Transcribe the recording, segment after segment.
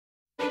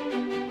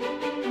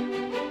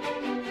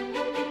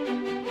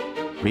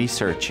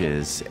Research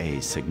is a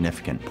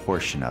significant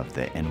portion of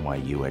the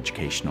NYU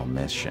educational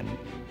mission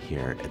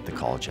here at the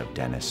College of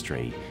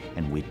Dentistry,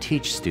 and we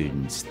teach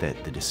students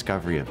that the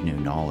discovery of new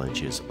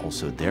knowledge is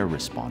also their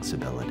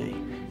responsibility,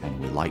 and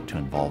we like to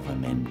involve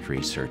them in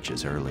research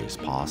as early as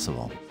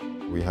possible.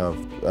 We have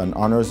an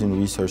honors in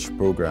research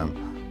program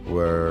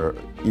where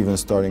even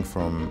starting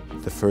from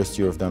the first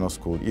year of dental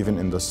school, even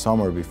in the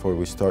summer before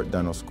we start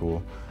dental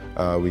school,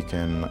 we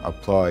can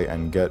apply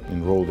and get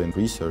enrolled in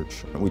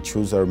research. We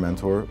choose our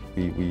mentor,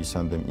 we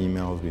send them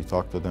emails, we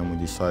talk to them, we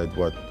decide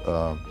what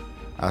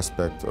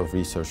aspect of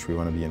research we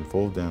want to be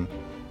involved in,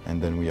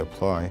 and then we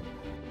apply.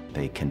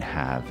 They can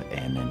have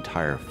an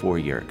entire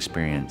 4-year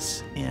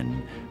experience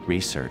in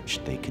research.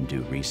 They can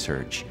do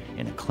research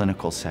in a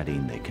clinical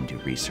setting, they can do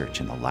research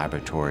in the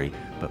laboratory,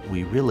 but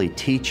we really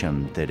teach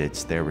them that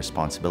it's their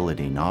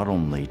responsibility not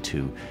only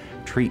to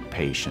treat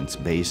patients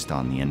based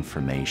on the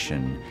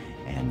information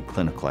and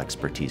clinical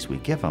expertise we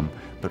give them,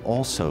 but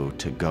also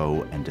to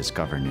go and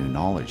discover new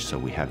knowledge so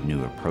we have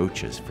new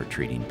approaches for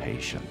treating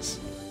patients.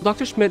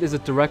 Dr. Schmidt is the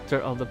director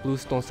of the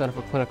Bluestone Center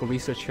for Clinical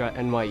Research here at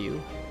NYU,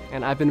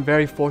 and I've been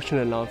very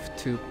fortunate enough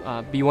to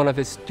be one of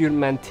his student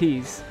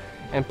mentees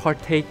and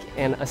partake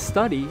in a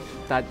study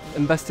that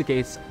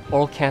investigates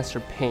oral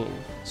cancer pain.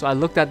 So I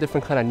looked at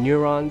different kind of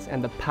neurons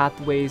and the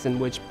pathways in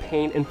which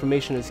pain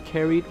information is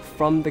carried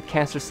from the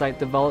cancer site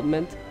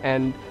development,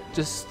 and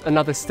just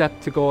another step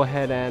to go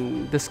ahead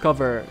and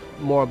discover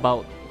more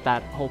about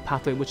that whole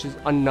pathway, which is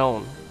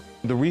unknown.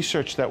 The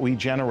research that we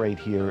generate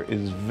here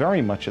is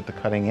very much at the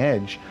cutting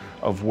edge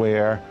of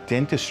where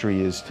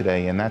dentistry is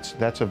today, and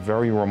that's a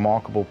very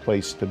remarkable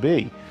place to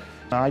be.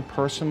 I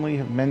personally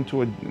have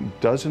mentored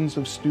dozens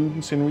of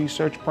students in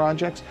research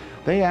projects.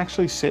 They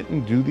actually sit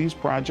and do these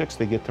projects.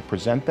 They get to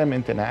present them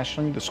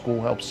internationally. The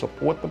school helps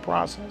support the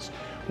process.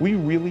 We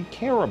really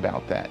care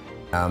about that.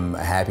 I'm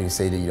happy to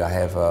say that I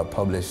have a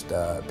published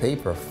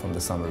paper from the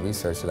summer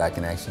research that I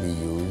can actually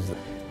use.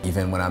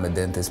 Even when I'm a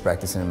dentist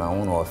practicing in my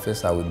own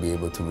office, I would be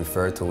able to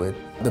refer to it.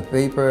 The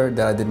paper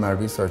that I did my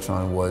research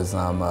on was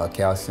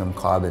calcium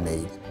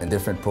carbonate and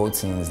different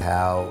proteins,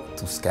 how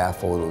to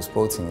scaffold those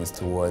proteins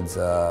towards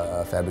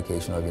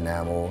fabrication of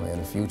enamel in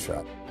the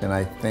future. And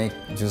I think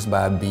just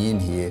by being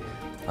here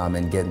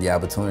and getting the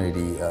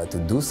opportunity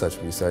to do such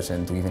research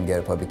and to even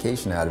get a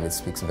publication out of it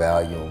speaks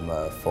volume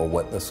for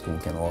what the school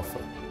can offer.